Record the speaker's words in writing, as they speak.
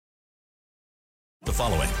The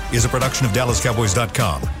following is a production of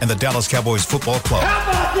DallasCowboys.com and the Dallas Cowboys Football Club. How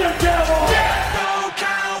about them Cowboys? Yeah, go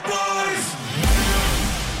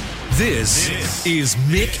Cowboys! This is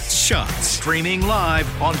Mick Shots, streaming live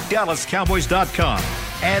on DallasCowboys.com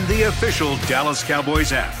and the official Dallas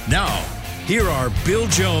Cowboys app. Now, here are Bill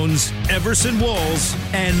Jones, Everson Walls,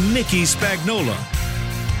 and Mickey Spagnola.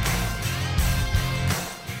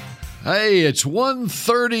 Hey, it's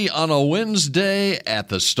 1:30 on a Wednesday at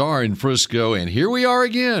the Star in Frisco, and here we are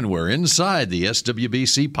again. We're inside the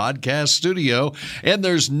SWBC podcast studio, and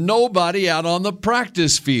there's nobody out on the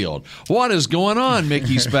practice field. What is going on,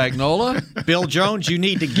 Mickey Spagnola? Bill Jones, you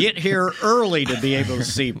need to get here early to be able to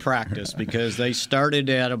see practice because they started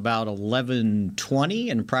at about 11:20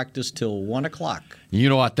 and practiced till 1 o'clock. You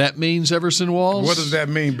know what that means, Everson Walls? What does that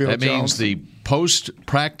mean, Bill Jones? That means the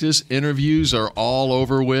post-practice interviews are all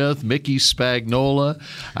over with. Mickey Spagnola,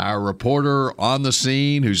 our reporter on the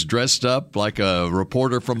scene, who's dressed up like a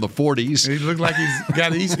reporter from the 40s. He looks like he's got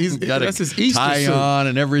got his Easter tie suit on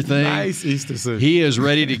and everything. Nice Easter suit. He is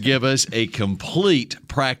ready to give us a complete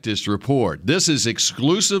practice report. This is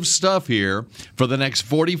exclusive stuff here for the next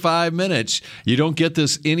 45 minutes. You don't get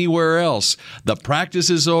this anywhere else. The practice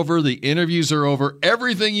is over. The interviews are over.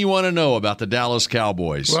 Everything you want to know about the Dallas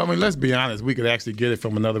Cowboys. Well, I mean, let's be honest. We could actually get it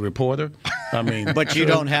from another reporter. I mean, but you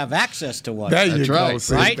don't have access to one. There you go. Right.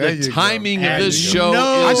 See, right? There The you timing go. of this And show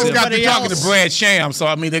I is just got to talking else. to Brad Sham, so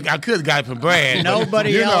I mean, I could have got it from Brad.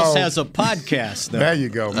 Nobody else has a podcast, though. There you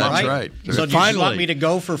go. That's right. So do you want me to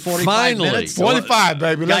go for 45 minutes? 45,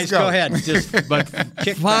 baby. Let's Guys, go ahead. Just But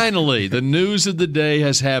finally, the news of the day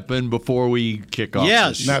has happened before we kick off.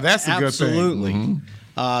 Yes. this show. Now, that's a good thing. Absolutely.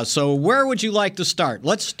 Mm-hmm. So where would you like to start?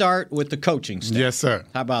 Let's start with the coaching staff. Yes, sir.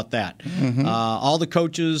 How about that? All the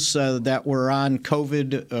coaches that were on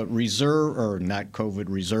COVID reserve, or not COVID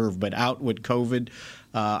reserve, but out with COVID,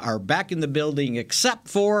 are back in the building except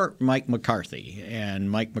for Mike McCarthy.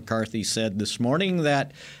 And Mike McCarthy said this morning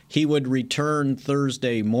that he would return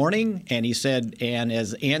Thursday morning. And he said, and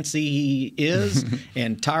as antsy he is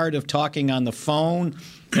and tired of talking on the phone,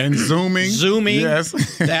 And zooming. Yes.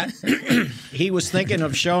 that he was thinking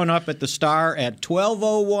of showing up at the Star at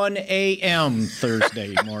 12:01 a.m.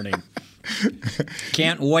 Thursday morning.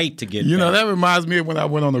 Can't wait to get You know, back. that reminds me of when I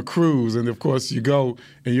went on a cruise, and of course you go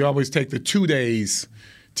and you always take the 2 days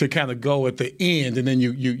to kind of go at the end, and then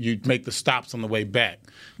you make the stops on the way back.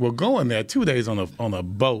 Well, going there 2 days on a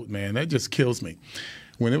boat, man, that just kills me.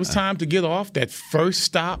 When it was time to get off, that first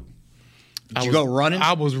stop, Did you go running?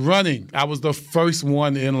 I was running. I was the first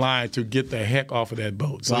one in line to get the heck off of that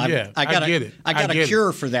boat. So, Well, yeah, I get it. I got a get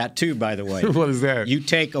cure for that, too, by the way. What is that? You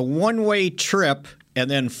take a one-way trip and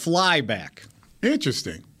then fly back.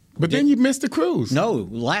 Interesting. But then you missed the cruise. No,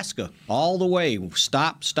 Alaska, all the way.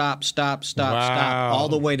 Stop, all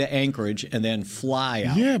the way to Anchorage, and then fly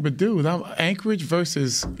out. Yeah, but dude, Anchorage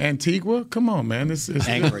versus Antigua? Come on, man. This is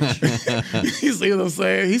Anchorage. You see what I'm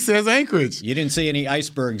saying? He says Anchorage. You didn't see any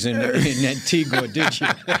icebergs in Antigua, did you?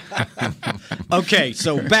 Okay,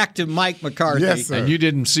 so back to Mike McCarthy. Yes, sir. And you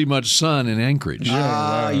didn't see much sun in Anchorage.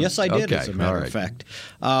 Yes, I did, Okay, as a matter all of right. fact.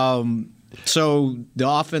 So the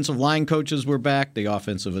offensive line coaches were back. The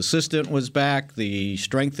offensive assistant was back. The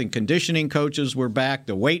strength and conditioning coaches were back.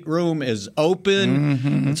 The weight room is open.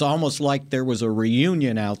 Mm-hmm. It's almost like there was a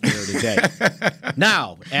reunion out there today.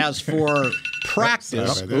 Now, as for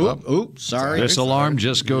practice, sorry. This alarm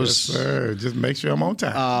just Yes, goes. sir. Just make sure I'm on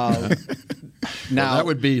time. Now, That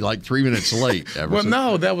would be like 3 minutes late. Well,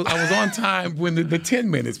 no, I was on time when the 10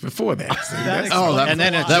 minutes before that. See, that's- and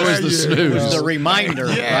then it's that was the snooze. It was the reminder,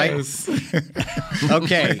 right? yes.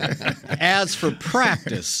 Okay. As for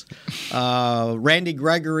practice, Randy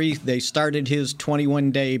Gregory, they started his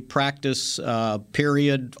 21-day practice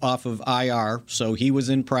period off of IR, so he was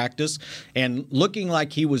in practice and looking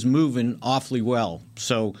like he was moving awfully well.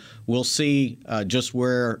 So we'll see just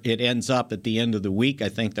where it ends up at the end of the week. I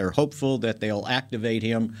think they're hopeful that they'll activate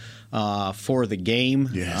him for the game.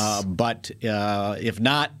 Yes. But if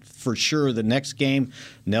not, for sure the next game,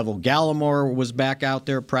 Neville Gallimore was back out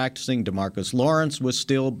there practicing. DeMarcus Lawrence was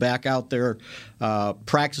still back out there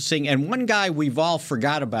practicing. And one guy we've all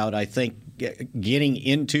forgot about, I think, getting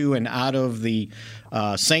into and out of the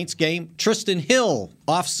Saints game, Tristan Hill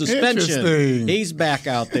off suspension. Interesting. He's back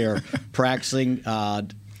out there practicing.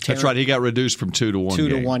 That's right. He got reduced from 2 to 1 2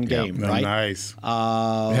 game. to 1 game, No, right? nice.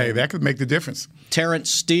 Hey, that could make the difference. Terrence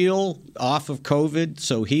Steele off of COVID,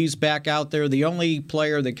 so he's back out there. The only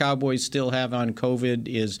player the Cowboys still have on COVID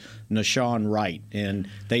is Nashawn Wright. And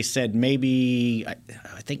they said maybe,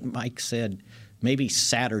 I think Mike said maybe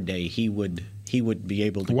Saturday he would be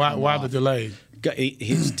able to come Why off. the delay?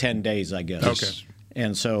 His 10 days, I guess. Okay.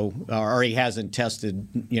 and so or he hasn't tested,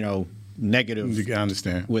 negative. You can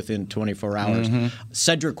understand. Within 24 hours.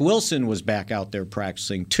 Cedric Wilson was back out there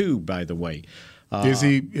practicing too, by the way. Is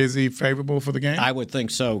he favorable for the game? I would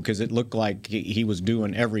think so, because it looked like he was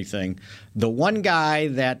doing everything. The one guy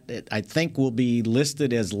that I think will be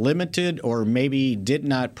listed as limited or maybe did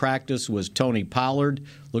not practice was Tony Pollard.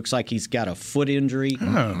 Looks like he's got a foot injury.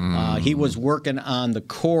 He was working on the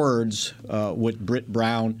chords with Britt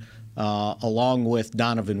Brown along with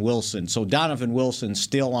Donovan Wilson. So Donovan Wilson's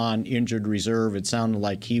still on injured reserve. It sounded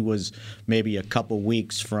like he was maybe a couple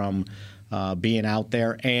weeks from being out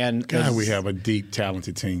there. And God, we have a deep,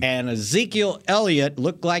 talented team. And Ezekiel Elliott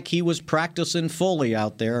looked like he was practicing fully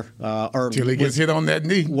out there. Till he gets hit on that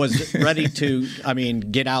knee. Was ready to,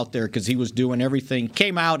 get out there because he was doing everything.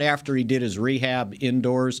 Came out after he did his rehab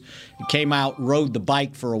indoors. Came out, rode the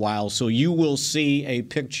bike for a while. So you will see a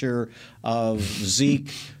picture of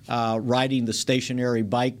Zeke riding the stationary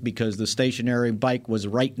bike, because the stationary bike was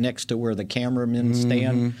right next to where the cameramen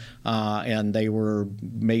stand, and they were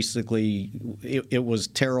basically it was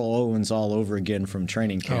Terrell Owens all over again from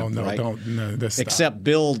training camp. Oh no, right? That's Except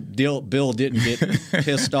Bill didn't get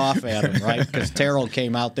pissed off at him, right? Because Terrell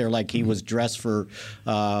came out there like he was dressed for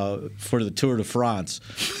the Tour de France.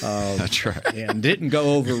 That's right, and didn't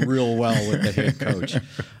go over real well with the head coach.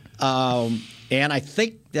 And I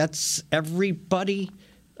think that's everybody.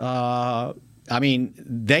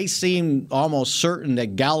 They seemed almost certain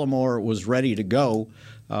that Gallimore was ready to go,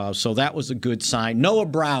 so that was a good sign. Noah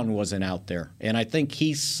Brown wasn't out there, and I think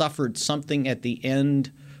he suffered something at the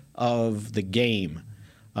end of the game.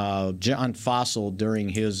 John Fossil, during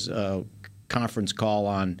his conference call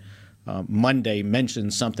on Monday,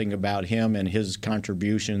 mentioned something about him and his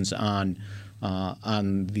contributions on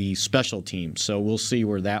the special team. So we'll see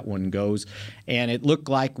where that one goes. And it looked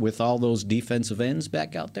like with all those defensive ends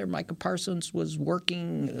back out there, Micah Parsons was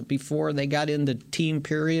working before they got into team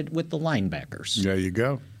period with the linebackers. There you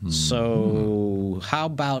go. So how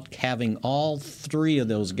about having all three of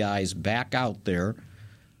those guys back out there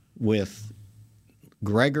with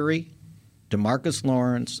Gregory, DeMarcus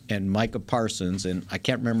Lawrence, and Micah Parsons? And I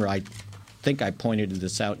can't remember, I think I pointed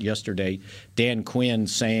this out yesterday, Dan Quinn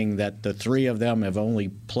saying that the three of them have only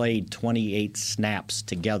played 28 snaps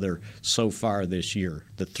together so far this year,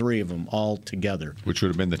 the three of them all together. Which would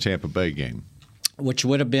have been the Tampa Bay game. Which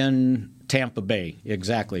would have been Tampa Bay,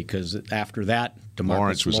 exactly, because after that,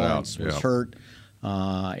 DeMarcus Lawrence was hurt,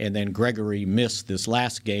 and then Gregory missed this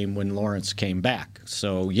last game when Lawrence came back.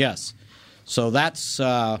 So, yes. So that's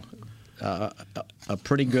a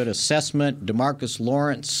pretty good assessment. DeMarcus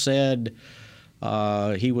Lawrence said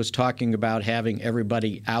he was talking about having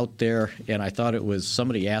everybody out there, and I thought it was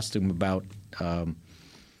somebody asked him about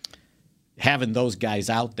having those guys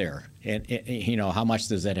out there, and how much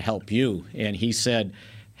does that help you? And he said,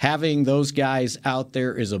 having those guys out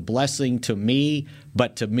there is a blessing to me,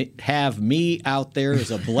 but to have me out there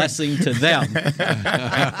is a blessing to them.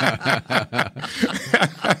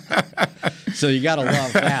 So you got to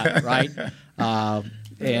love that, right?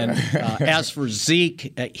 And as for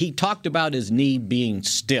Zeke, he talked about his knee being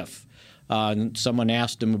stiff. Someone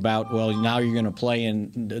asked him about, well, now you're going to play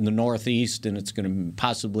in the Northeast and it's going to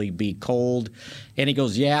possibly be cold. And he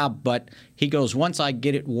goes, yeah, but he goes, once I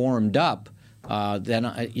get it warmed up, then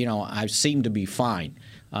I seem to be fine.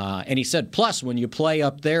 And he said, plus, when you play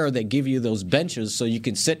up there, they give you those benches so you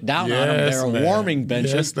can sit down on them. They're warming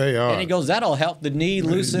benches. Yes, they are. And he goes, that'll help the knee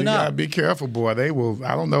loosen up. You gotta be careful, boy. They will.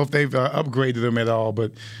 I don't know if they've upgraded them at all,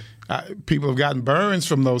 but people have gotten burns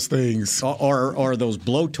from those things. Or those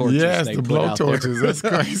blowtorches. Yes, they the put out there. blowtorches. That's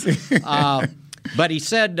crazy. But he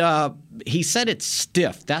said it's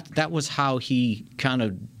stiff. That was how he kind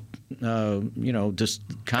of. Just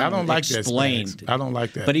kind of explained. I don't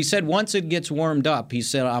like that. But he said once it gets warmed up, he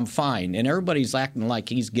said, I'm fine. And everybody's acting like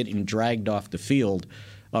he's getting dragged off the field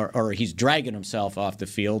or he's dragging himself off the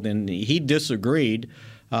field. And he disagreed.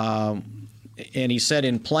 And he said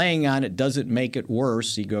in playing on it doesn't make it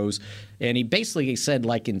worse. He goes, and he basically said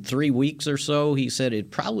like in 3 weeks or so, he said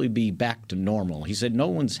it'd probably be back to normal. He said no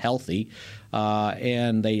one's healthy.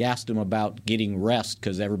 And they asked him about getting rest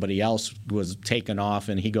because everybody else was taken off.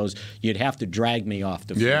 And he goes, you'd have to drag me off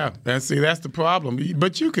the field. Yeah, and see, that's the problem.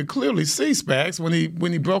 But you could clearly see, Spags,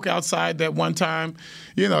 when he broke outside that one time,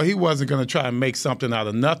 he wasn't going to try and make something out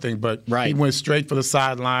of nothing. But He went straight for the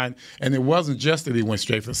sideline. And it wasn't just that he went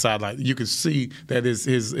straight for the sideline. You could see that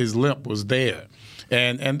his limp was there.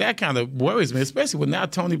 And that kind of worries me, especially with now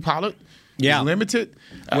Tony Pollard. is limited.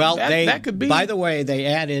 Well, that could be. By the way, they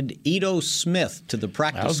added Ito Smith to the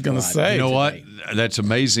practice squad. I was going to say. You know what? That's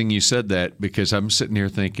amazing you said that, because I'm sitting here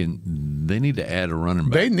thinking they need to add a running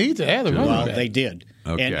back. They need to add a running back. Well, they did.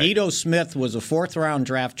 Okay. And Ito Smith was a 4th-round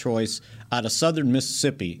draft choice out of Southern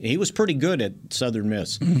Mississippi. He was pretty good at Southern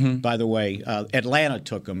Miss, by the way. Atlanta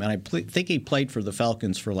took him, and I think he played for the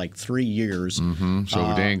Falcons for like 3 years.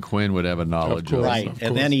 So Dan Quinn would have a knowledge of it. Right,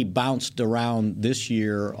 and then he bounced around this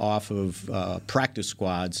year off of practice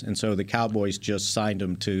squads, and so the Cowboys just signed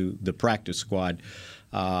him to the practice squad.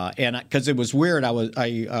 And because it was weird,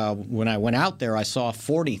 when I went out there, I saw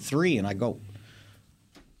 43, and I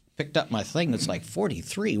picked up my thing that's like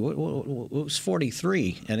 43. What was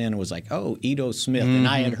 43? And then it was like, oh, Ito Smith. And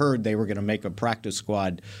I had heard they were going to make a practice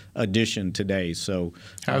squad addition today. So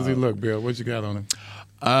how's he look, Bill? What you got on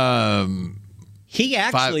him? He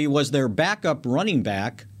actually was their backup running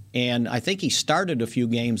back, and I think he started a few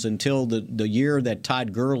games until the year that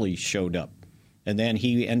Todd Gurley showed up. And then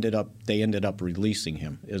they ended up releasing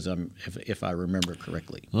him, if I remember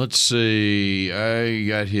correctly. Let's see. I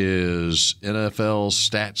got his NFL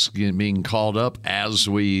stats being called up as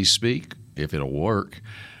we speak, if it'll work.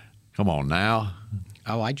 Come on now.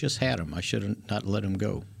 Oh, I just had him. I should have not let him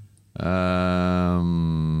go.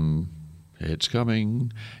 It's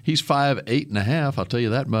coming. He's 5'8.5", I'll tell you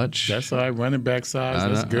that much. That's all right. Running back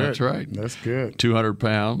size. That's good. That's right. That's good. 200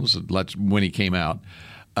 pounds. That's when he came out.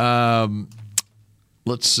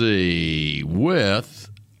 Let's see. Last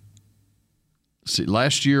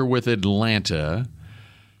year with Atlanta,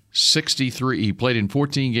 63. He played in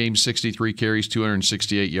 14 games, 63 carries,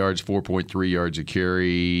 268 yards, 4.3 yards a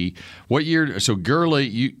carry. What year? So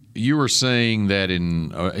Gurley, you were saying that in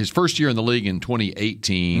his first year in the league in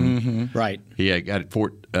 2018, right? He got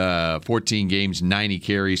 14 games, 90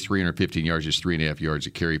 carries, 315 yards, just 3.5 yards a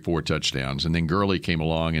carry, 4 touchdowns. And then Gurley came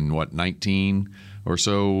along in 19 or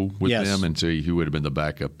so with them, and so he would have been the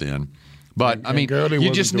backup then. But I mean,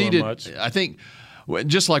 you just needed. I think,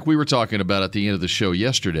 just like we were talking about at the end of the show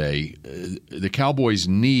yesterday, the Cowboys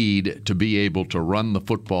need to be able to run the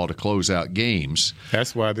football to close out games.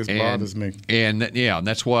 That's why this bothers me. And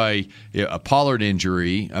that's why a Pollard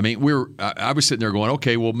injury. I mean, I was sitting there going,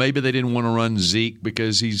 okay, well maybe they didn't want to run Zeke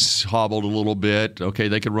because he's hobbled a little bit. Okay,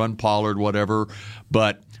 they could run Pollard, whatever,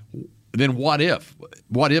 but. Then what if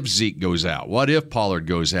Zeke goes out? What if Pollard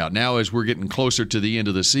goes out? Now, as we're getting closer to the end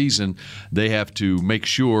of the season, they have to make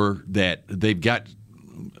sure that they've got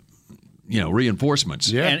reinforcements.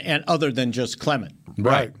 Yeah. And other than just Clement.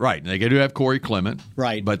 Right. They do have Corey Clement.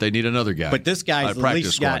 Right. But they need another guy. But this guy's at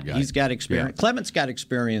least he's got experience. Yeah. Clement's got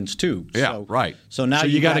experience too. Yeah, right. So now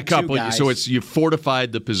you got a couple. Guys. So you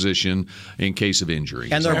fortified the position in case of injury.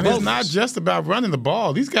 And it's not just about running the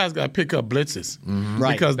ball. These guys got to pick up blitzes.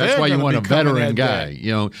 Right. Because that's why you want a veteran guy.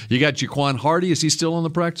 You got Jaquan Hardy. Is he still on the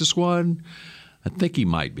practice squad? I think he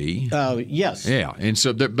might be. Yes. Yeah, and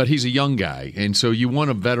so, but he's a young guy, and so you want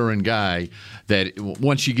a veteran guy that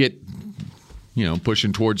once you get,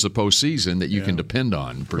 pushing towards the postseason, that you can depend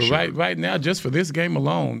on for sure. Right now, just for this game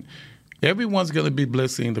alone, everyone's going to be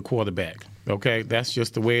blitzing the quarterback. Okay, that's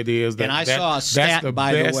just the way it is. And I saw a stat,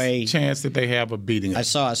 by the way, chance that they have of beating us. I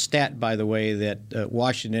saw a stat, by the way, that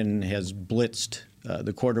Washington has blitzed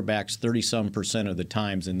the quarterbacks 30-some% of the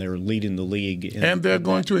times, and they're leading the league. And they're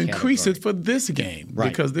going to increase it for this game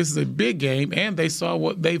because this is a big game, and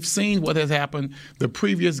they've seen what has happened the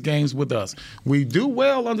previous games with us. We do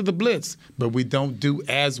well under the blitz, but we don't do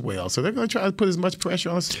as well. So they're going to try to put as much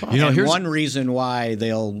pressure on us as possible. And one reason why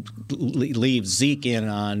they'll leave Zeke in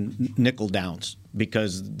on nickel downs.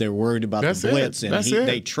 Because they're worried about the blitz, and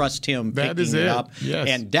they trust him picking it up. Yes.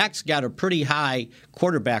 And Dak's got a pretty high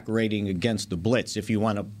quarterback rating against the blitz, if you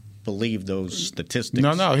want to believe those statistics.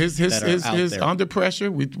 No, his under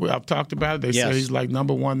pressure. I've talked about it. They say he's like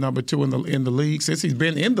number 1, number 2 in the league since he's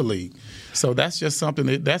been in the league. So that's just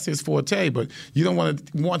something that's his forte. But you don't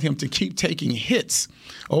want him to keep taking hits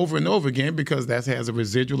over and over again because that has a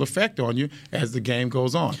residual effect on you as the game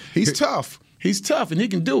goes on. He's tough. He's tough, and he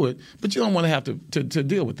can do it, but you don't want to have to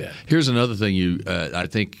deal with that. Here's another thing I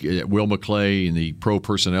think Will McClay and the pro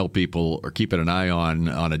personnel people are keeping an eye on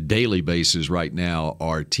a daily basis right now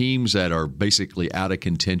are teams that are basically out of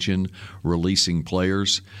contention releasing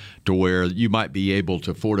players to where you might be able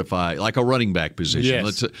to fortify, like a running back position.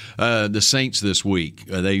 Yes. The Saints this week,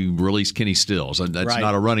 they released Kenny Stills. That's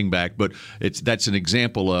not a running back, but that's an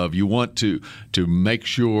example of you want to make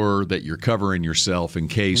sure that you're covering yourself in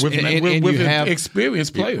case. With you have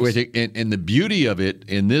experienced players. And the beauty of it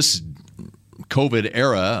in this COVID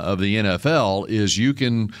era of the NFL is you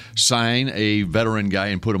can sign a veteran guy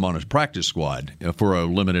and put him on a practice squad for a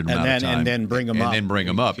limited amount of time. And then bring him up. And then bring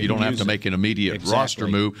him up. You don't have to make an immediate roster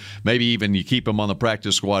move. Maybe even you keep him on the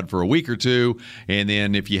practice squad for a week or two, and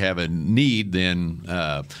then if you have a need, then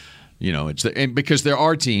and because there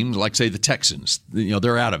are teams like, say, the Texans,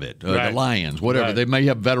 they're out of it. The Lions, whatever. Right. They may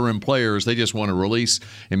have veteran players. They just want to release,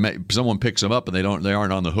 and someone picks them up, and they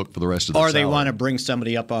aren't on the hook for the rest of the salary. Or they want to bring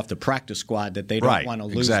somebody up off the practice squad that they don't want to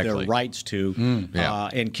lose their rights to.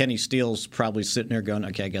 And Kenny Steele's probably sitting there going,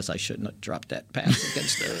 okay, I guess I shouldn't have dropped that pass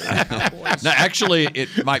against the Cowboys. Now, actually,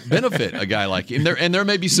 it might benefit a guy like him. And there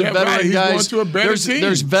may be some veteran guys. Going to a better team.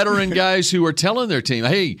 There's veteran guys who are telling their team,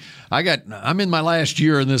 hey, I'm in my last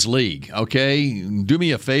year in this league. Okay, do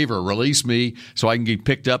me a favor, release me so I can get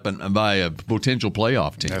picked up and by a potential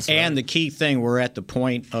playoff team. And the key thing, we're at the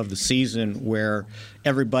point of the season where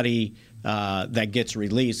everybody that gets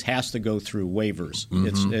released has to go through waivers.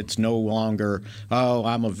 It's no longer,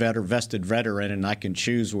 I'm a vested veteran and I can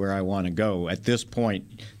choose where I want to go. At this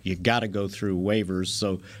point, you got to go through waivers.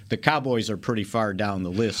 So the Cowboys are pretty far down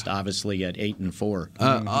the list, obviously at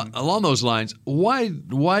 8-4. Along those lines, why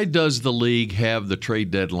does the league have the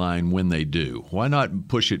trade deadline when they do? Why not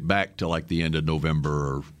push it back to like the end of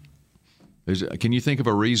November? Can you think of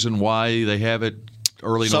a reason why they have it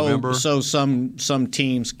early November? So some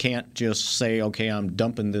teams can't just say, okay, I'm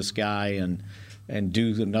dumping this guy and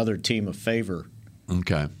do another team a favor.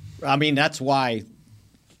 Okay. I mean, that's why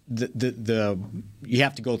the you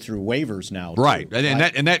have to go through waivers now. Right. Too,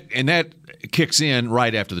 and that kicks in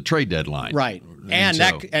right after the trade deadline. Right. And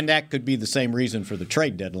that could be the same reason for the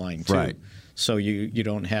trade deadline too. Right. So you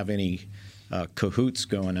don't have any cahoots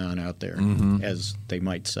going on out there, as they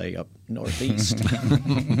might say up northeast.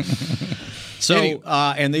 So,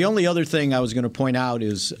 and the only other thing I was going to point out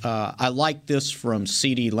is I like this from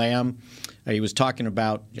CeeDee Lamb. He was talking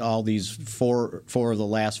about all these four of the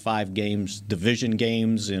last 5 games, division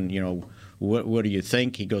games, and what do you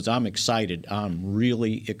think? He goes, I'm excited. I'm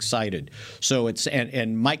really excited. So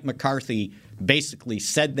and Mike McCarthy basically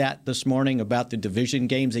said that this morning about the division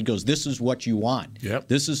games. He goes, this is what you want. Yep.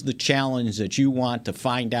 This is the challenge that you want to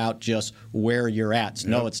find out just where you're at.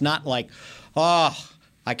 No, it's not like,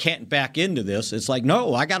 I can't back into this. It's like,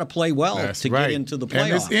 no, I got to play well get into the playoffs.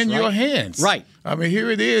 And it's in your hands. Right. I mean,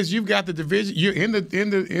 here it is. You've got the division. You're in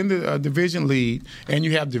the division lead, and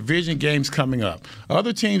you have division games coming up.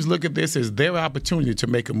 Other teams look at this as their opportunity to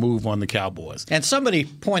make a move on the Cowboys. And somebody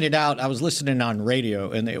pointed out, I was listening on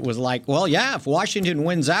radio, and it was like, well, yeah, if Washington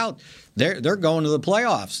wins out, they're going to the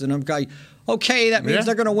playoffs. And I'm going, okay, that means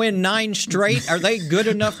they're going to win 9 straight. Are they good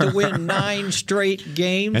enough to win 9 straight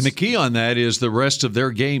games? And the key on that is the rest of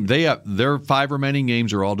their game. Their 5 remaining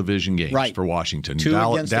games are all division games for Washington. 2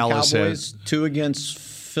 against Dallas the Cowboys, 2 against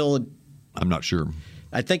Philadelphia. I'm not sure.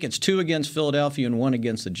 I think it's 2 against Philadelphia and 1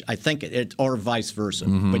 against I think it or vice versa.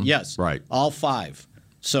 But yes, all 5.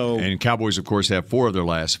 And Cowboys, of course, have 4 of their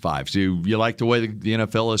last 5. So you like the way the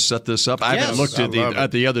NFL has set this up? I haven't looked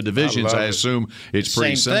at the other divisions. I assume it's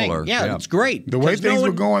pretty similar. Yeah, it's great. The way things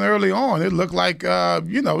were going early on, it looked like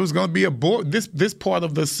it was going to be this part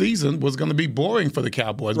of the season was going to be boring for the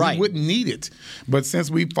Cowboys. Right. We wouldn't need it. But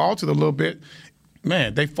since we faltered a little bit,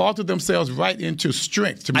 man, they faltered themselves right into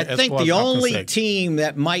strength. To me, I think the only team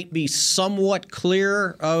that might be somewhat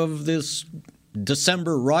clear of this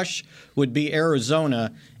December rush would be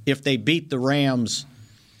Arizona if they beat the Rams.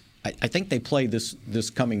 I think they play this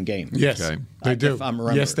coming game. Yes, they do. If I'm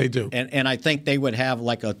remembering. Yes, they do. And I think they would have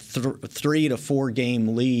like a 3 to 4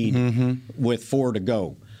 game lead with 4 to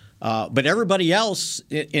go. But everybody else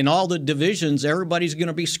in all the divisions, everybody's going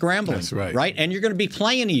to be scrambling. That's right. Right? And you're going to be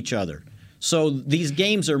playing each other. So these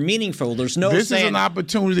games are meaningful. There's no This is an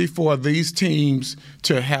opportunity for these teams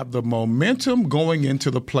to have the momentum going into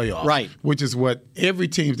the playoffs. Right. Which is what every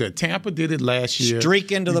team did. Tampa did it last year.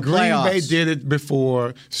 Streak into the playoffs. Green Bay did it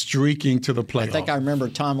before, streaking to the playoffs. I think I remember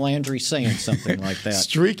Tom Landry saying something like that.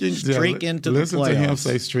 Streak into the playoffs. Listen to him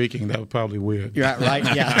say streaking. That was probably weird. Yeah,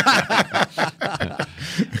 right, yeah.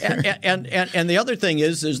 and the other thing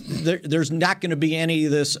is there's not going to be any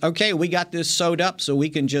of this, okay, we got this sewed up so we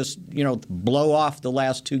can just, blow off the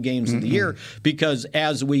last 2 games of the year, because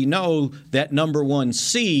as we know, that number 1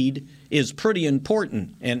 seed is pretty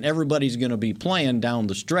important, and everybody's going to be playing down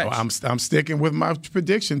the stretch. I'm sticking with my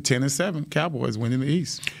prediction, 10-7, Cowboys winning the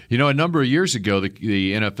East. A number of years ago, the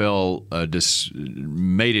NFL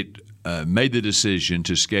made the decision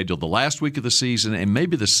to schedule the last week of the season and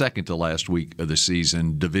maybe the second to last week of the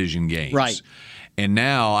season division games. Right. And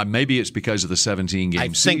now, maybe it's because of the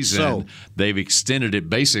 17-game season, so. They've extended it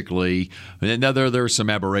basically. And now there are some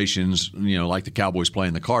aberrations, like the Cowboys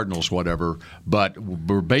playing the Cardinals, whatever. But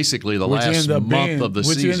we're basically the last month of the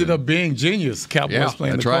season. Which ended up being genius, Cowboys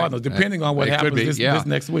playing the Cardinals, depending on what happens this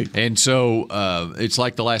next week. And so it's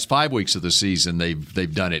like the last 5 weeks of the season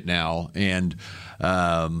they've done it now. And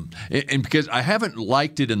because I haven't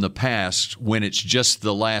liked it in the past when it's just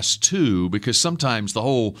the last two, because sometimes the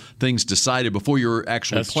whole thing's decided before you're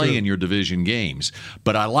actually playing your division games.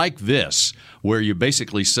 But I like this, where you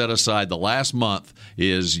basically set aside the last month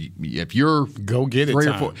is if you're go get it 3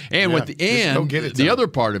 time. or 4, and the other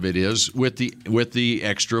part of it is with the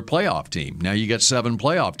extra playoff team. Now you got 7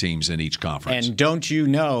 playoff teams in each conference. And don't you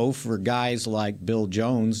know, for guys like Bill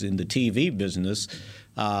Jones in the TV business,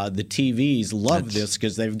 the TVs love this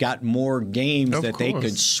because they've got more games that they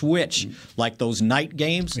could switch, like those night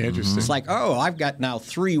games. Interesting. It's like, I've got now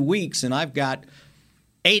 3 weeks, and I've got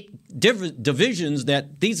 8 different divisions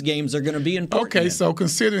that these games are going to be important. Okay, so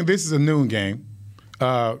considering this is a noon game,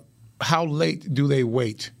 how late do they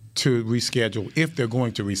wait to reschedule if they're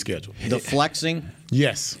going to reschedule? The flexing?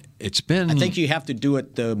 Yes. It's been. I think you have to do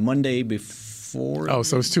it the Monday before. Oh,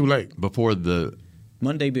 so it's too late. Before the.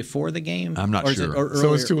 Monday before the game? I'm not sure.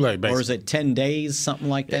 So it's too late, basically. Or is it 10 days, something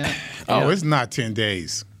like that? It's not 10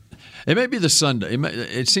 days. It may be the Sunday.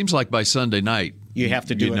 It seems like by Sunday night you have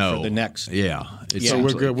to do it for the next. Yeah. So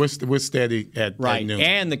we're good. We're steady at noon.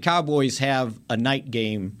 And the Cowboys have a night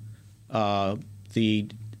game.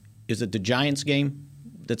 Is it the Giants game?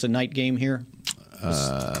 That's a night game here.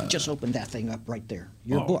 Just open that thing up right there.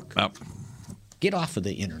 Your book. Get off of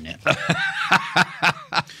the internet.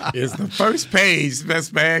 It's the first page.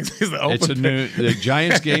 Best Bags is the open. The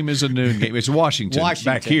Giants game is a noon game. It's Washington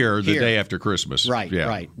back here the day after Christmas. Right.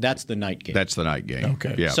 Right. That's the night game. That's the night game.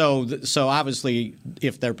 Okay. Yeah. So obviously,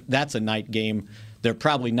 if that's a night game, they're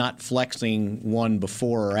probably not flexing one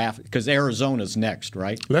before or after, because Arizona's next,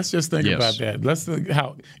 right? Let's just think about that. Let's think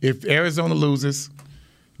if Arizona loses.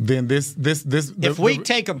 Then this. If we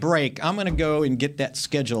take a break, I'm going to go and get that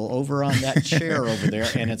schedule over on that chair over there,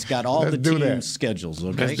 and it's got all the team schedules.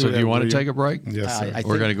 Okay. So do you want to take a break? Yes, sir.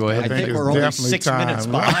 We're going to go ahead. I think we're only 6 minutes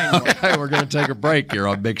behind. We're going to take a break here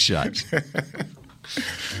on Big Shots.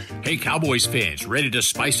 Hey, Cowboys fans, ready to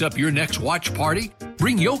spice up your next watch party?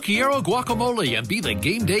 Bring Yo Quiero guacamole and be the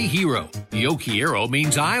game day hero. Yo Quiero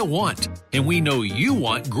means I want, and we know you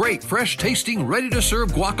want great, fresh-tasting,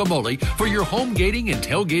 ready-to-serve guacamole for your home gating and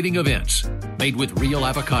tailgating events. Made with real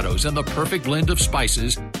avocados and the perfect blend of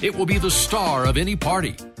spices, it will be the star of any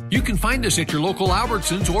party. You can find us at your local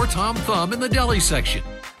Albertsons or Tom Thumb in the deli section.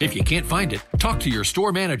 If you can't find it, talk to your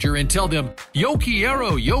store manager and tell them, Yo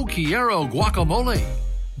Quiero guacamole.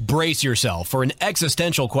 Brace yourself for an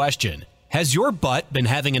existential question. Has your butt been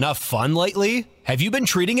having enough fun lately? Have you been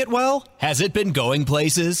treating it well? Has it been going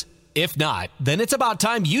places? If not, then it's about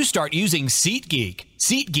time you start using SeatGeek.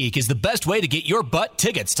 SeatGeek is the best way to get your butt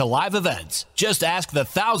tickets to live events. Just ask the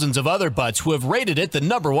thousands of other butts who have rated it the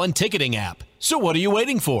 #1 ticketing app. So what are you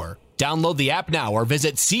waiting for? Download the app now or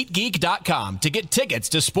visit SeatGeek.com to get tickets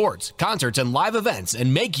to sports, concerts, and live events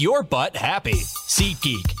and make your butt happy.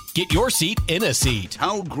 SeatGeek. Get your seat in a seat.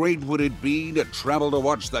 How great would it be to travel to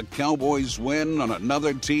watch the Cowboys win on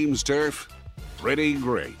another team's turf? Pretty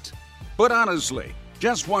great. But honestly,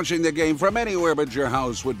 just watching the game from anywhere but your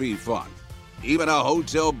house would be fun. Even a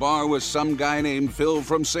hotel bar with some guy named Phil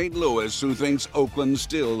from St. Louis who thinks Oakland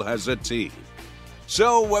still has a team.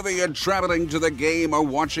 So whether you're traveling to the game or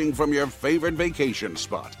watching from your favorite vacation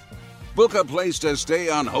spot, book a place to stay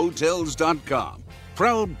on Hotels.com,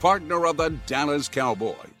 proud partner of the Dallas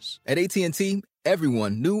Cowboys. At AT&T,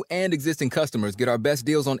 everyone, new and existing customers, get our best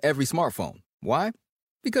deals on every smartphone. Why?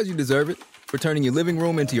 Because you deserve it. For turning your living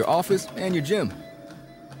room into your office and your gym.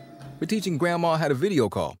 For teaching Grandma how to video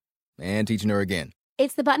call and teaching her again.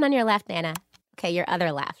 It's the button on your left, Nana. Okay, your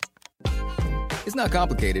other left. It's not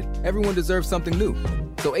complicated. Everyone deserves something new.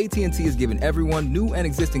 So AT&T is giving everyone, new and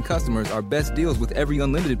existing customers, our best deals with every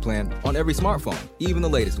unlimited plan on every smartphone, even the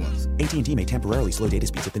latest ones. AT&T may temporarily slow data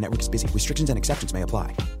speeds if the network is busy. Restrictions and exceptions may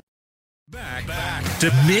apply. Back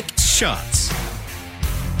to Mixed Shots.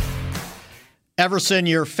 Everson,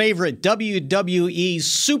 your favorite WWE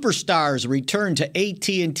superstars return to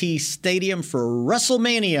AT&T Stadium for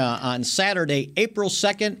WrestleMania on Saturday, April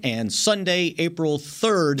 2nd and Sunday, April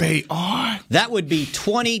 3rd. They are? That would be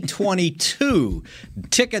 2022.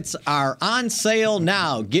 Tickets are on sale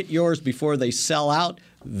now. Get yours before they sell out.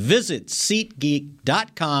 Visit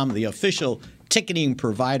SeatGeek.com, the official ticketing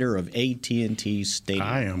provider of AT&T Stadium.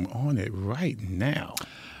 I am on it right now.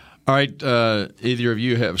 All right, either of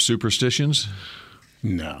you have superstitions?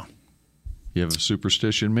 No. You have a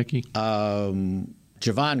superstition, Mickey?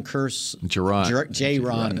 Javon Curse. J-Ron.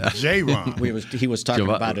 J-Ron. He was talking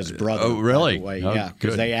about his brother. Oh, really? By the way. Oh, yeah,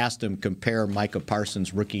 because good. they asked him compare Micah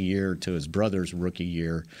Parsons' rookie year to his brother's rookie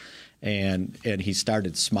year. And he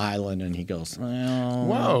started smiling, and he goes, well,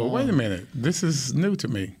 Whoa, wait a minute. This is new to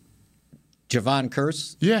me. Javon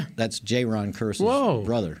Curse? Yeah. That's J-Ron Curse's Whoa.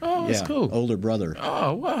 brother. Oh, that's cool. Older brother.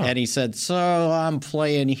 Oh, wow. And he said, so I'm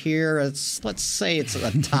playing here. Let's say it's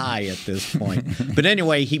a tie at this point. But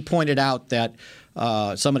anyway, he pointed out that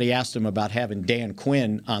somebody asked him about having Dan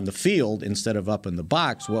Quinn on the field instead of up in the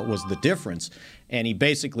box. What was the difference? And he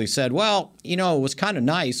basically said, well, it was kind of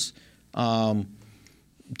nice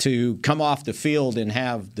to come off the field and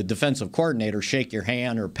have the defensive coordinator shake your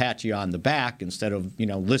hand or pat you on the back instead of,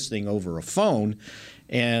 listening over a phone.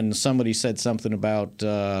 And somebody said something about,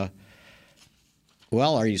 well,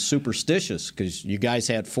 are you superstitious? Because you guys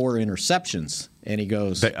had 4 interceptions. And he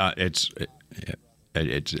goes, It's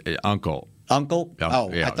Uncle. Uncle?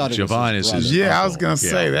 Oh, yeah. I thought it Javon was is his his brother. Yeah, I was going to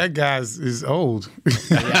say, that guy's is old.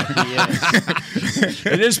 Yeah, he is.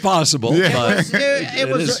 It is possible, but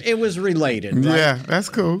It was related, right? Yeah, that's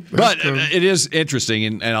cool. But it is interesting,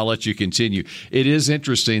 and I'll let you continue. It is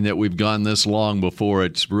interesting that we've gone this long before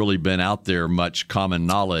it's really been out there much common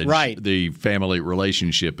knowledge. Right. The family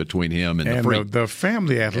relationship between him and the freak. the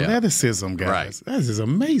family athleticism, guys. Right. That is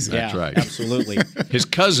amazing. Yeah, That's right. Absolutely. His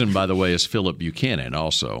cousin, by the way, is Philip Buchanan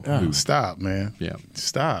also. Oh, stop, man. Yeah.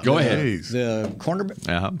 Stop. Go ahead. Jeez. The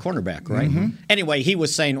cornerback, right? Mm-hmm. Anyway, he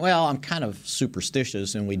was saying, well, I'm kind of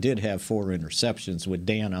superstitious, and we did have 4 interceptions with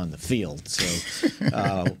Dan on the field.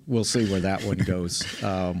 So we'll see where that one goes.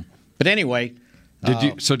 But anyway.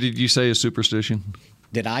 Did you say a superstition?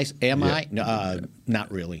 Did I? I? No,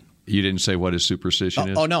 not really. You didn't say what his superstition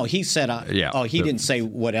is? Oh, no, he said, he didn't say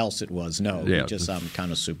what else it was. No, Yeah. I'm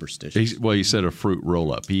kind of superstitious. He said a fruit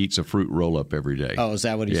roll-up. He eats a fruit roll-up every day. Oh, is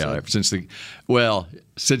that what he said? Yeah,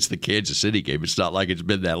 since the Kansas City game, it's not like it's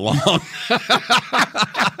been that long.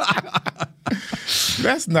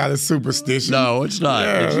 That's not a superstition. No, it's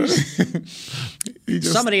not. Yeah.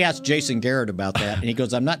 Somebody asked Jason Garrett about that, and he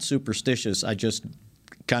goes, I'm not superstitious. I just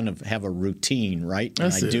kind of have a routine, right?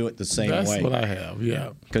 And I do it the same way. That's what I have,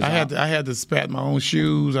 yeah. 'Cause I had to spat my own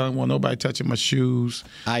shoes. I don't want nobody touching my shoes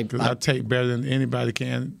because I take better than anybody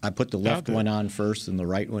can. I put the left one on first and the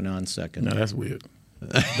right one on second. No, that's weird.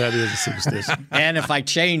 That is a superstition. And if I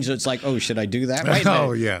change, it's like, oh, should I do that? Wait a minute.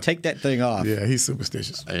 Oh, yeah. Take that thing off. Yeah, he's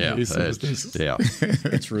superstitious. Yeah, he's superstitious. Yeah.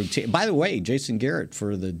 It's routine. By the way, Jason Garrett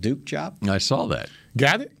for the Duke job. I saw that.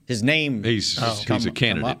 Got it? His name. He's a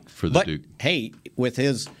candidate for the Duke. Hey, with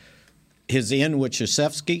his in with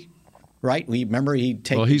Krzyzewski, right? Remember he'd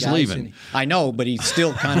take. Well, the he's guys leaving. and, I know, but he's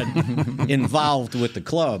still kind of involved with the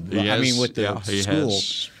club. With the school.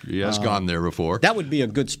 He has gone there before. That would be a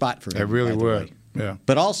good spot for him. It really by the would. way. Yeah.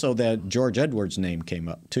 But also that George Edwards' name came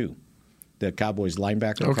up too, the Cowboys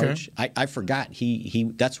linebacker coach. I forgot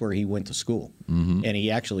he that's where he went to school, and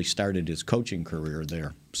he actually started his coaching career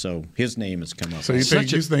there. So his name has come up. So you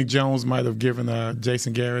think Jones might have given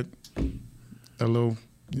Jason Garrett a little,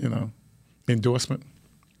 endorsement?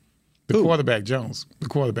 The quarterback Jones. The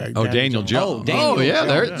quarterback. Daniel Jones.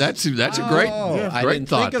 Jones. That's a great I great didn't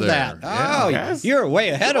thought think of there. that. Oh, you're way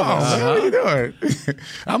ahead of us. What are you doing?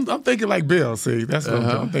 I'm thinking like Bill. See, that's what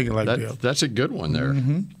I'm thinking like Bill. That's a good one there.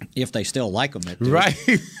 If they still like him at Duke. Right.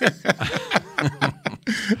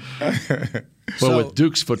 Well, with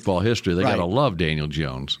Duke's football history, they Right. got to love Daniel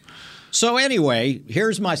Jones. So anyway,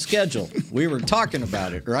 here's my schedule. We were talking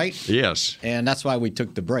about it, right? Yes. And that's why we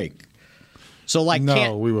took the break. So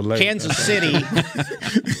we were late. Kansas City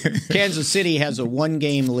has a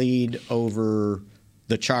 1-game lead over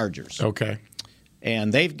the Chargers. Okay.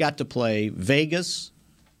 And they've got to play Vegas,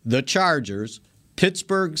 the Chargers,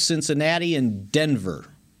 Pittsburgh, Cincinnati, and Denver.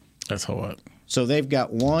 That's hard. So they've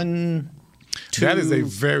got 1, 2. That is a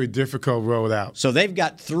very difficult road out. So they've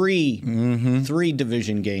got 3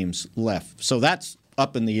 division games left. So that's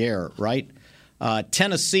up in the air, right?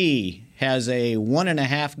 Tennessee has a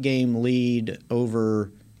 1.5-game lead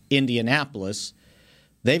over Indianapolis.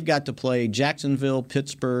 They've got to play Jacksonville,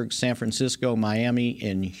 Pittsburgh, San Francisco, Miami,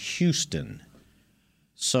 and Houston.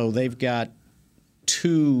 So they've got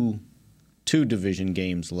two division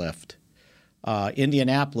games left.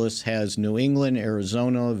 Indianapolis has New England,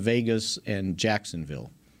 Arizona, Vegas, and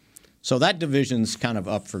Jacksonville. So that division's kind of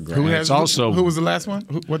up for grabs. Who was the last one?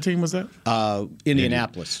 What team was that?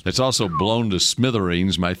 Indianapolis. It's also blown to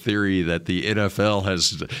smithereens my theory that the NFL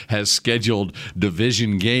has scheduled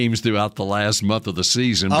division games throughout the last month of the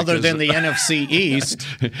season. Other than the NFC East.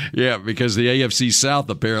 Yeah, because the AFC South,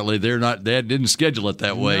 apparently, they didn't schedule it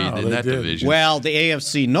that way in that division. Well, the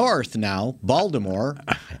AFC North now, Baltimore,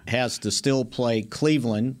 has to still play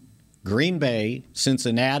Cleveland, Green Bay,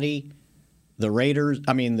 Cincinnati, the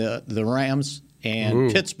Rams,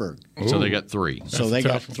 and Pittsburgh. So they got 3. So they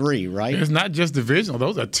got 3, right? It's not just divisional.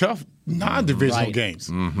 Those are tough non-divisional games.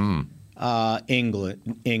 Mm-hmm.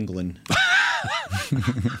 England. England.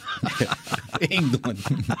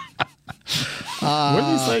 What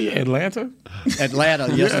did you say? Atlanta?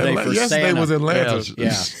 Atlanta yesterday for yesterday Santa. was Atlanta.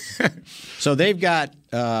 Yeah. So they've got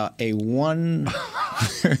a 1.5,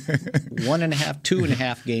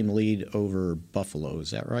 2.5 game lead over Buffalo.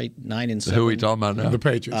 Is that right? 9-7. Who are we talking about now? The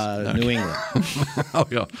Patriots. New England.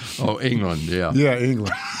 England. Yeah. Yeah,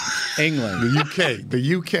 England. England.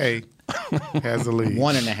 The UK has the lead.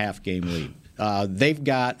 1.5 game lead. They've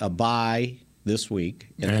got a bye this week,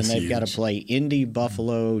 and then they've got to play Indy,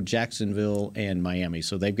 Buffalo, Jacksonville, and Miami.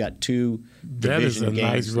 So they've got 2 division games. That is a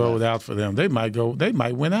nice road out for them. They might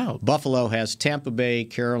win out. Buffalo has Tampa Bay,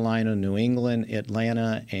 Carolina, New England,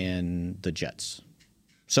 Atlanta, and the Jets.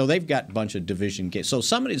 So they've got a bunch of division games. So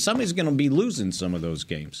somebody's going to be losing some of those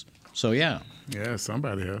games. So yeah. Yeah,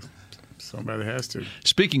 somebody has. Somebody has to.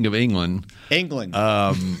 Speaking of England. Who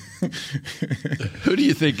do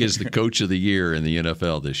you think is the coach of the year in the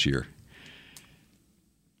NFL this year?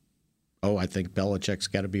 Oh, I think Belichick's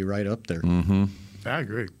got to be right up there. Mm-hmm. I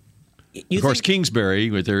agree. Of course,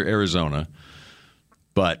 Kingsbury with their Arizona,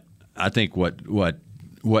 but I think what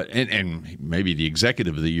and maybe the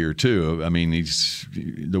executive of the year too. I mean,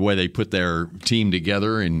 the way they put their team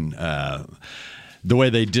together and the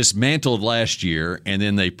way they dismantled last year, and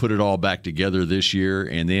then they put it all back together this year,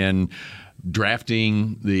 and then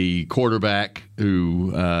drafting the quarterback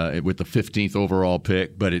who with the 15th overall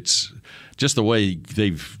pick, but it's just the way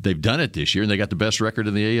they've done it this year, and they got the best record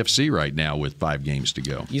in the AFC right now with 5 games to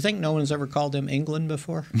go. You think no one's ever called them England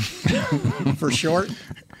before? For short?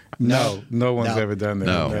 No one's ever done that.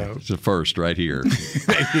 No, it's the first right here.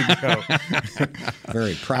 There you go.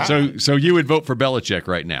 Very proud. So you would vote for Belichick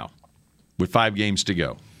right now with 5 games to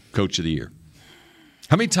go, Coach of the Year.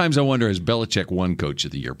 How many times, I wonder, has Belichick won Coach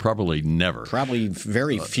of the Year? Probably never. Probably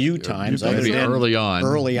very few times. Maybe early on.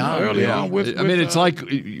 Early on. It's like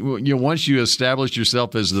once you establish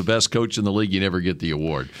yourself as the best coach in the league, you never get the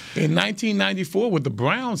award. In 1994, with the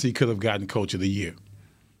Browns, he could have gotten Coach of the Year.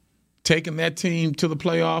 Taking that team to the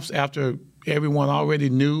playoffs after everyone already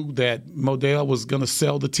knew that Modell was going to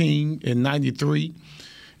sell the team in 93.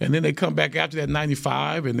 And then they come back after that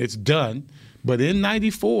 95, and it's done. But in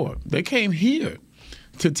 94, they came here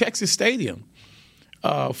to Texas Stadium.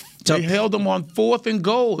 They held them on 4th and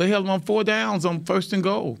goal. They held them on 4 downs on 1st and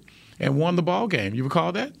goal and won the ball game. You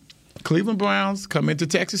recall that? Cleveland Browns come into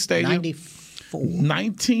Texas Stadium.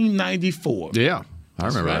 1994. Yeah, I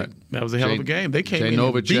remember that. That was a hell of a game. They came in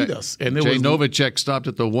and beat us. And Jay Novacek stopped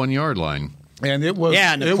at the 1-yard line. And it was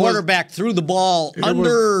and the quarterback threw the ball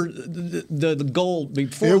under the goal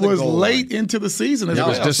before the goal. It was late into the season. It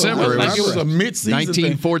was December. It was a mid-season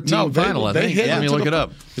 1914 final, I think. Let me look it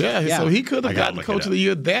up. Yeah, so he could have gotten Coach of the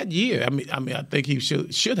Year that year. I mean, I think he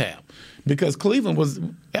should have. Because Cleveland was,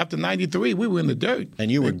 after 93, we were in the dirt.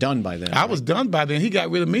 And you were done by then. I was done by then. He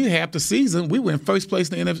got rid of me half the season. We were in first place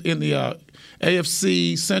in the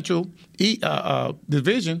AFC Central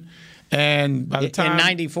division. And by the time in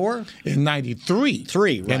 94? In 93.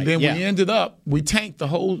 3, right. And then we tanked the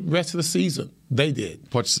whole rest of the season. They did.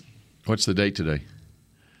 What's the date today?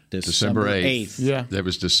 December 8th. Yeah. That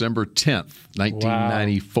was December 10th,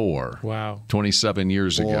 1994. Wow. 27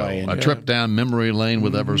 years ago. And a trip down memory lane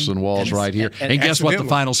with Everson Walls right here. And guess what the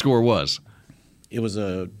final score was? It was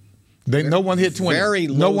no one hit 20. Very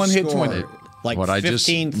low no one score. hit 20. Like what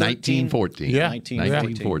 15, 1914. Yeah.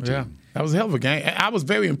 1914. Yeah. That was a hell of a game. I was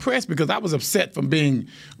very impressed because I was upset from being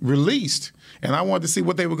released, and I wanted to see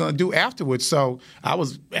what they were going to do afterwards. So I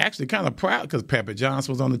was actually kind of proud because Pepper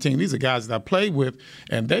Johnson was on the team. These are guys that I played with,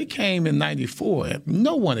 and they came in 94. And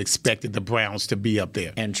no one expected the Browns to be up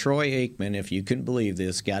there. And Troy Aikman, if you can believe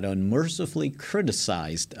this, got unmercifully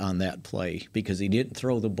criticized on that play because he didn't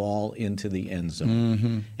throw the ball into the end zone.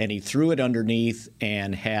 Mm-hmm. And he threw it underneath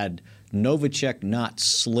and had Novacek not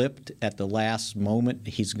slipped at the last moment,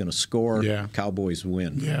 he's going to score. Yeah. Cowboys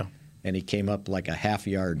win. Yeah. and he came up like a half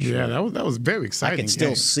yard short. Yeah, that was very I exciting. can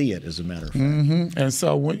still see it, as a matter of fact. And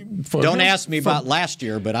so Don't ask me about last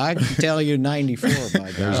year, but I can tell you 94,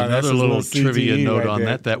 by There's God. another little CTE trivia note right on there.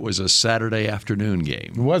 that. That was a Saturday afternoon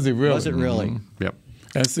game. Was it really? Was it really? Yep.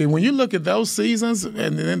 And see, when you look at those seasons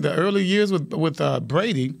and in the early years with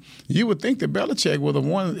Brady, you would think that Belichick would have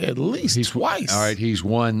won at least twice. All right, he's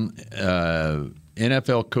won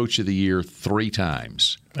NFL Coach of the Year 3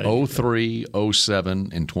 times: 03, 07,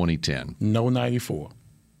 and 2010. No 94.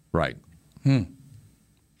 Right.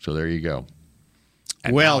 So there you go.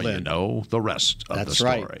 And Well, now then. you know the rest of the That's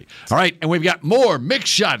story. right. All right, and we've got more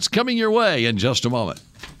mixed shots coming your way in just a moment.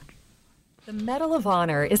 The Medal of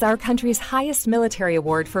Honor is our country's highest military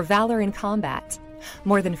award for valor in combat.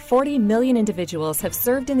 More than 40 million individuals have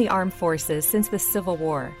served in the armed forces since the Civil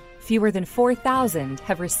War. Fewer than 4,000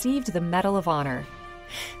 have received the Medal of Honor.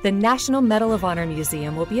 The National Medal of Honor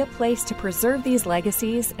Museum will be a place to preserve these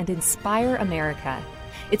legacies and inspire America.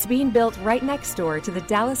 It's being built right next door to the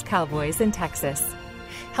Dallas Cowboys in Texas.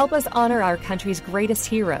 Help us honor our country's greatest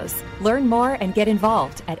heroes. Learn more and get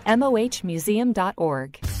involved at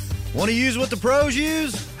mohmuseum.org. Want to use what the pros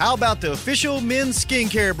use? How about the official men's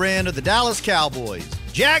skincare brand of the Dallas Cowboys,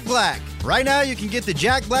 Jack Black? Right now you can get the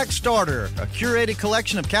Jack Black Starter, a curated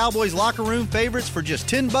collection of Cowboys locker room favorites for just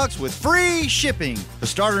 $10 with free shipping. The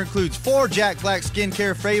starter includes 4 Jack Black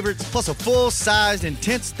skincare favorites plus a full-sized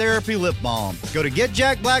intense therapy lip balm. Go to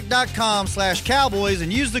getjackblack.com/cowboys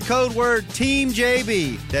and use the code word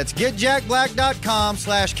TEAMJB. That's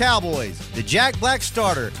getjackblack.com/cowboys. The Jack Black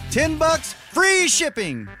Starter, $10, free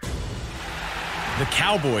shipping. The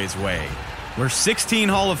Cowboys way, where 16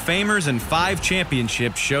 Hall of Famers and 5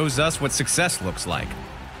 championships shows us what success looks like.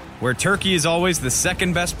 Where turkey is always the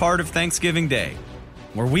second best part of Thanksgiving Day.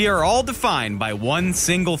 Where we are all defined by one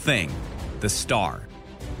single thing, the star.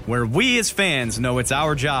 Where we as fans know it's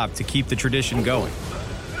our job to keep the tradition going.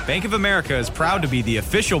 Bank of America is proud to be the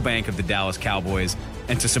official bank of the Dallas Cowboys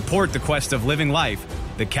and to support the quest of living life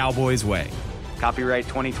the Cowboys way. Copyright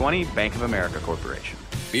 2020, Bank of America Corporation.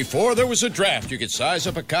 Before there was a draft, you could size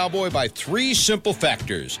up a cowboy by 3 simple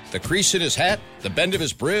factors: the crease in his hat, the bend of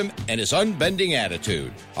his brim, and his unbending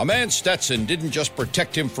attitude. A man Stetson didn't just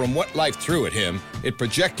protect him from what life threw at him, it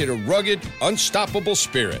projected a rugged, unstoppable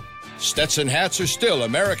spirit. Stetson hats are still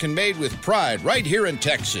American-made with pride right here in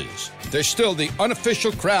Texas. They're still the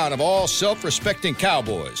unofficial crown of all self-respecting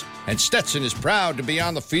cowboys, and Stetson is proud to be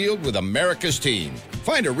on the field with America's team.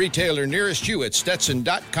 Find a retailer nearest you at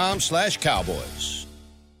stetson.com/cowboys.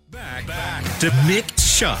 Back to Mixed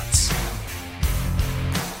Shots.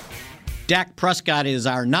 Dak Prescott is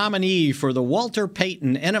our nominee for the Walter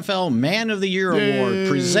Payton NFL Man of the Year Award,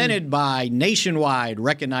 presented by Nationwide,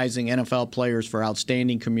 recognizing NFL players for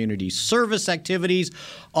outstanding community service activities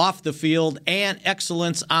off the field and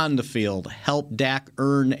excellence on the field. Help Dak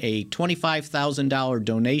earn a $25,000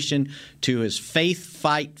 donation to his Faith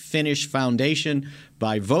Fight Finish Foundation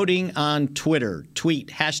by voting on Twitter.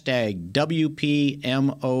 Tweet hashtag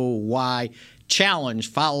WPMOY challenge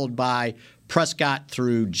followed by Prescott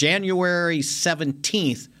through January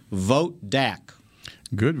 17th. Vote Dak.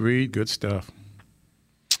 Good read, good stuff.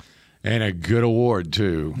 And a good award,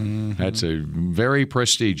 too. That's a very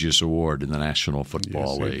prestigious award in the National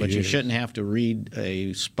Football League. But you shouldn't have to read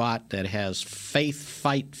a spot that has Faith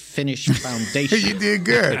Fight Finish Foundation. You did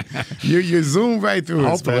good. You zoomed right through it.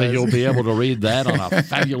 Hopefully you'll be able to read that on a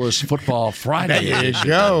fabulous Football Friday There you edition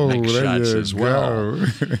go. of Mixed There Shots you as well. go.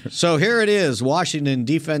 So here it is. Washington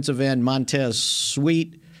defensive end Montez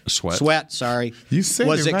Sweat, You said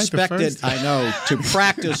was it right the expected, first time. I know, to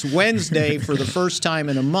practice Wednesday for the first time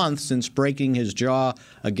in a month since breaking his jaw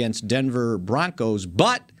against Denver Broncos,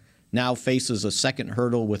 but now faces a second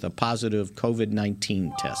hurdle with a positive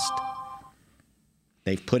COVID-19 test.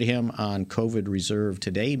 They've put him on COVID reserve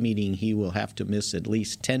today, meaning he will have to miss at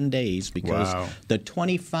least 10 days because the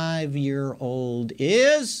 25-year-old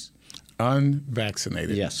is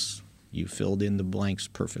unvaccinated. Yes. You filled in the blanks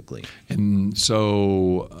perfectly. And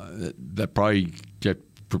so that probably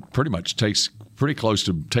pretty much takes pretty close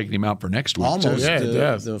to taking him out for next week. Almost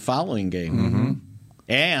too. the following game.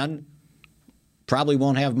 And probably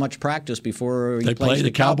won't have much practice before he They plays play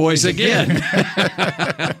the Cowboys again.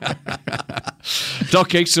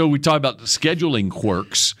 Okay, so we talked about the scheduling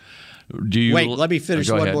quirks. Wait, let me finish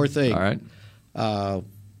Go one ahead. more thing. All right.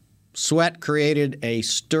 Sweat created a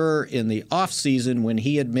stir in the offseason when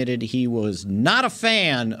he admitted he was not a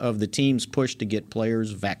fan of the team's push to get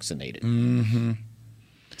players vaccinated.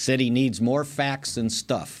 Said he needs more facts and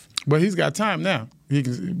stuff. But he's got time now. He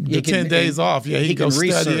can 10 days off. Yeah, he can go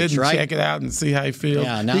study it and check it out and see how he feels.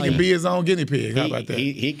 Yeah, he can be his own guinea pig. How about that?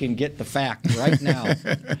 He can get the fact right now.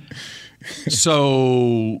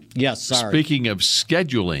 So, yes, sorry. Speaking of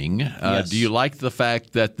scheduling, do you like the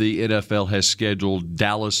fact that the NFL has scheduled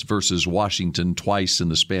Dallas versus Washington twice in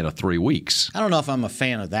the span of 3 weeks? I don't know if I'm a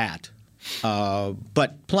fan of that.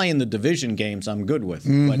 But playing the division games, I'm good with.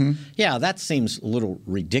 But, yeah, that seems a little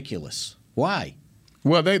ridiculous. Why?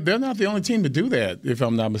 Well, they're not the only team to do that, if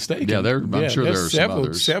I'm not mistaken. Yeah, I'm sure there are some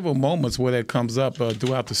others. Several moments where that comes up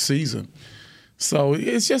throughout the season. So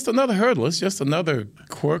it's just another hurdle. It's just another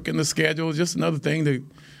quirk in the schedule, just another thing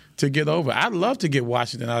to get over. I'd love to get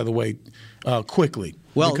Washington out of the way quickly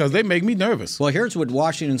because they make me nervous. Well, here's what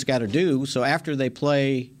Washington's got to do. So after they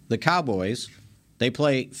play the Cowboys, they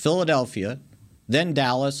play Philadelphia, then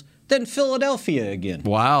Dallas, then Philadelphia again.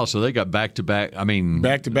 Wow, so they got back-to-back. I mean,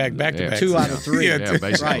 back-to-back. 2 out of 3. Yeah,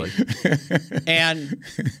 basically. Right. And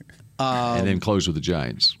then close with the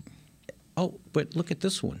Giants. Oh, but look at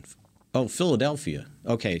this one. Oh, Philadelphia.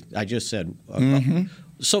 Okay, I just said.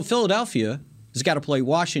 So Philadelphia has got to play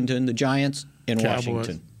Washington, the Giants, and Cowboys.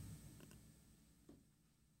 Washington.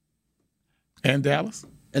 And Dallas?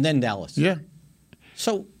 And then Dallas. Yeah.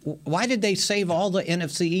 So why did they save all the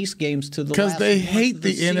NFC East games to the last? Because they hate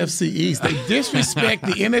the NFC East. They disrespect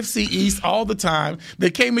the NFC East all the time. They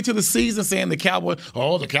came into the season saying the Cowboys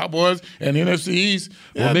and the NFC East.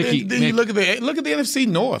 Well, Mickey, then you look at the NFC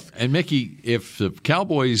North. And Mickey, if the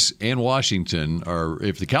Cowboys and Washington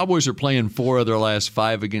if the Cowboys are playing 4 of their last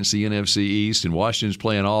 5 against the NFC East and Washington's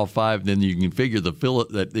playing all 5, then you can figure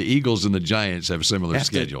that the Eagles and the Giants have similar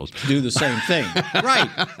schedules. Do the same thing, right?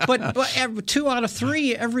 But 2 out of 3.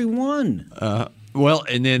 Every one. Well,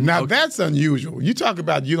 and then that's unusual. You talk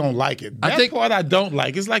about you don't like it. That part I don't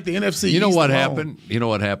like. It's like the NFC East. You know what happened? You know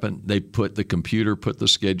what happened? They put the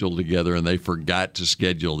schedule together and they forgot to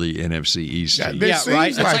schedule the NFC East. Yeah,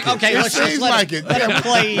 right. Okay, let's let them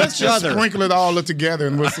play let's each just other. Sprinkle it all together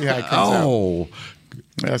and we'll see how it comes out.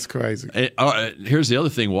 That's crazy. Here's the other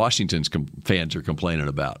thing Washington's fans are complaining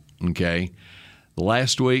about. Okay,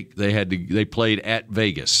 last week they played at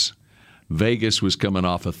Vegas. Vegas was coming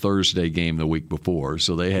off a Thursday game the week before,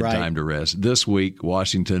 so they had time to rest. This week,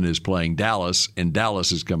 Washington is playing Dallas, and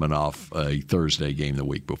Dallas is coming off a Thursday game the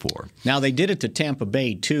week before. Now, they did it to Tampa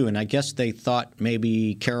Bay, too, and I guess they thought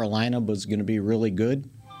maybe Carolina was going to be really good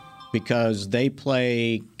because they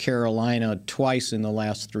play Carolina twice in the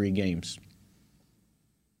last 3 games.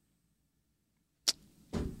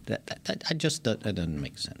 That doesn't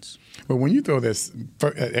make sense. But when you throw this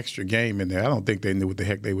extra game in there, I don't think they knew what the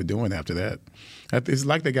heck they were doing after that. It's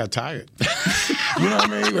like they got tired. You know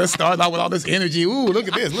what I mean? Let's start out with all this energy. Ooh, look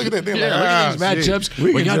at this. Look at that. Look at these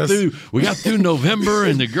matchups. We got through November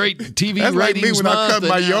and the great TV That's ratings. That's like me when I cut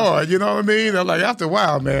my yard. You know what I mean? I'm like, after a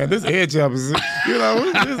while, man, this edge up is,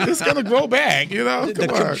 it's going to grow back.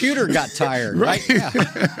 The computer got tired, right? Yeah.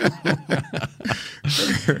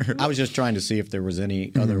 I was just trying to see if there was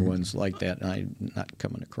any other ones like that. I'm not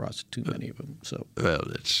coming across too many of them. So, well,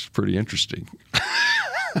 it's pretty interesting.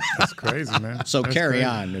 That's crazy, man. So That's carry crazy.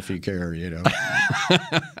 on if you care,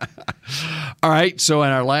 All right. So in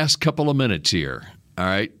our last couple of minutes here, all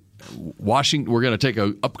right, Washington. We're going to take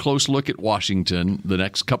a up close look at Washington the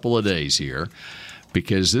next couple of days here,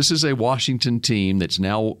 because this is a Washington team they're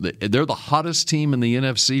the hottest team in the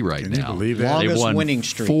NFC right now. Can you believe that? Longest They've won winning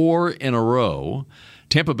streak. 4 in a row.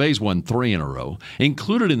 Tampa Bay's won 3 in a row.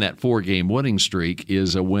 Included in that 4-game winning streak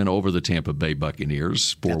is a win over the Tampa Bay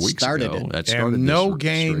Buccaneers 4 weeks ago. That started and no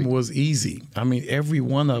game was easy. I mean, every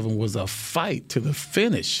one of them was a fight to the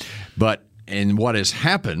finish. And what has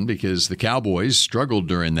happened, because the Cowboys struggled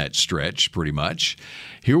during that stretch pretty much,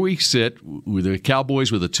 here we sit with the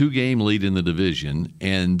Cowboys with a 2-game lead in the division,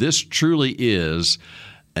 and this truly is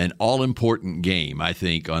an all-important game, I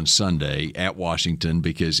think, on Sunday at Washington,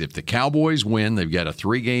 because if the Cowboys win, they've got a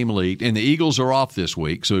 3-game lead, and the Eagles are off this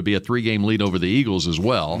week, so it'd be a 3-game lead over the Eagles as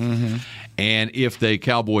well. Mm-hmm. And if the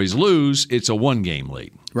Cowboys lose, it's a 1-game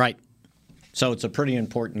lead. Right. So it's a pretty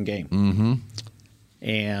important game. Mm-hmm.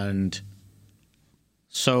 And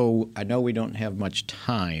so I know we don't have much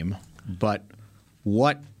time, but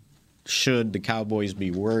what should the Cowboys be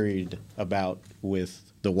worried about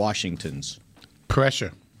with the Washingtons?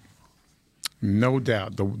 Pressure. No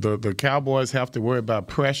doubt. The Cowboys have to worry about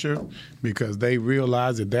pressure because they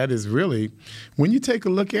realize that is really, when you take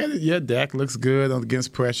a look at it, yeah, Dak looks good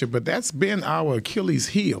against pressure, but that's been our Achilles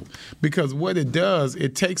heel because what it does,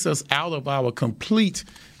 it takes us out of our complete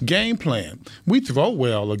game plan. We throw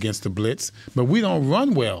well against the blitz, but we don't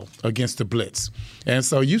run well against the blitz. And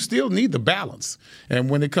so you still need the balance.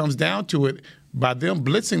 And when it comes down to it, by them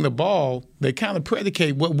blitzing the ball, they kind of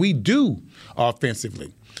predicate what we do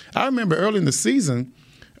offensively. I remember early in the season,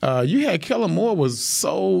 you had Kellen Moore was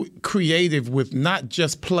so creative with not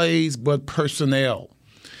just plays but personnel.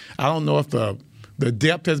 I don't know if the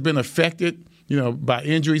depth has been affected, by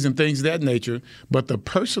injuries and things of that nature, but the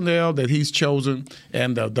personnel that he's chosen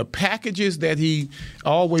and the packages that he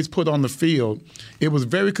always put on the field, it was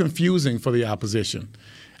very confusing for the opposition.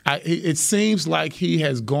 It seems like he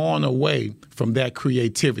has gone away from that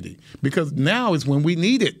creativity because now is when we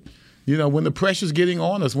need it. When the pressure's getting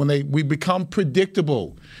on us, when we become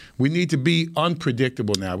predictable. We need to be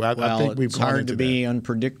unpredictable now. I think we've it's hard to be that.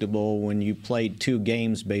 Unpredictable when you played 2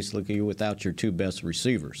 games basically without your 2 best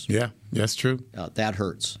receivers. Yeah, that's true. That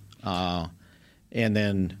hurts. And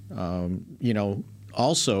then,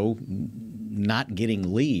 also not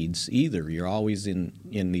getting leads either. You're always in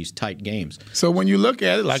these tight games. So when you look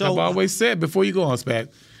at it, like I've always said before you go on, Spat,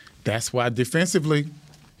 that's why defensively,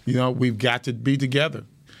 we've got to be together.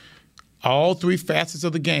 All 3 facets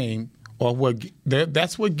of the game are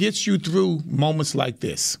that's what gets you through moments like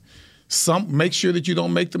this. Make sure that you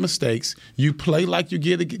don't make the mistakes. You play like you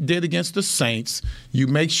did against the Saints. You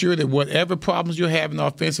make sure that whatever problems you're having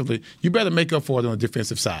offensively, you better make up for it on the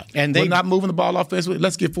defensive side. And we're not moving the ball offensively.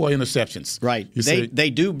 Let's get 4 interceptions. Right.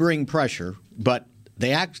 They do bring pressure, but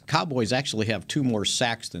Cowboys actually have 2 more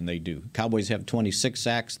sacks than they do. Cowboys have 26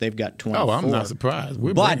 sacks. They've got 24. Oh, I'm not surprised.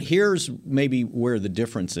 Here's maybe where the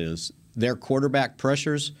difference is. Their quarterback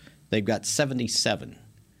pressures, they've got 77.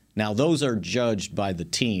 Now, those are judged by the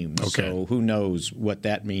team, so who knows what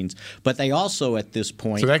that means. But they also, at this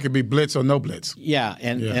point... So that could be blitz or no blitz. Yeah,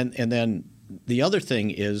 and then the other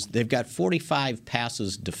thing is they've got 45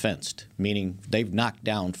 passes defensed, meaning they've knocked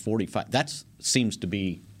down 45. That seems to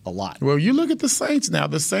be a lot. Well, you look at the Saints now.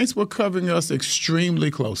 The Saints were covering us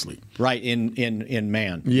extremely closely. Right, in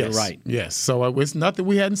man. Yes, you're right. Yes, so it's nothing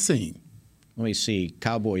we hadn't seen. Let me see.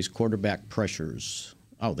 Cowboys quarterback pressures.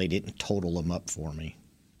 Oh, they didn't total them up for me.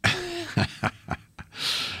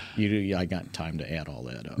 I got time to add all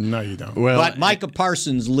that up. No, you don't. Well, but Micah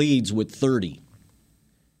Parsons leads with 30.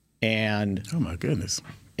 And oh my goodness.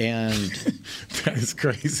 And that is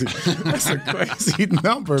crazy. That's a crazy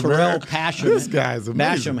number, Terrell man. Pasham. This guy's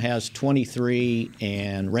amazing. Basham has 23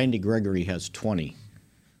 and Randy Gregory has 20.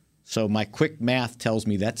 So my quick math tells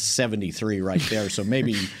me that's 73 right there. So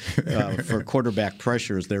maybe for quarterback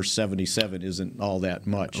pressures, their 77 isn't all that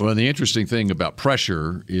much. Well, the interesting thing about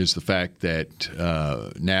pressure is the fact that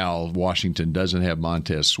now Washington doesn't have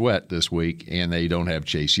Montez Sweat this week, and they don't have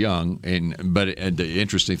Chase Young. But the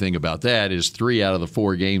interesting thing about that is 3 out of the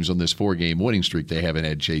 4 games on this 4-game winning streak, they haven't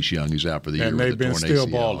had Chase Young, who's out for the year. And they've been still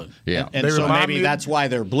balling. Yeah, and so maybe that's why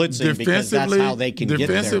they're blitzing, because that's how they can get there.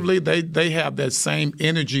 Defensively, they have that same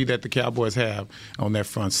energy that the Cowboys have on their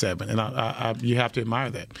front 7, and you have to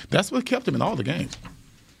admire that. That's what kept them in all the games.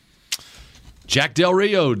 Jack Del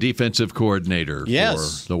Rio, defensive coordinator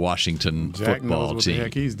for the Washington Jack football knows team. What the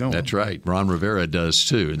heck he's doing. That's right. Ron Rivera does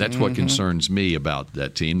too. That's what concerns me about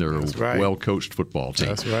that team. They're a well-coached football team.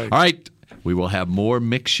 That's right. All right. We will have more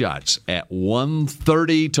Mix Shots at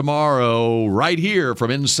 1:30 tomorrow right here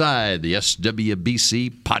from inside the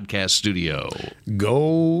SWBC podcast studio.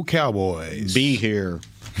 Go Cowboys. Be here.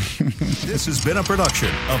 This has been a production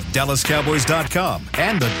of DallasCowboys.com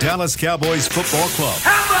and the Dallas Cowboys Football Club.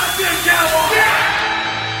 How about this, Cowboys? Yeah!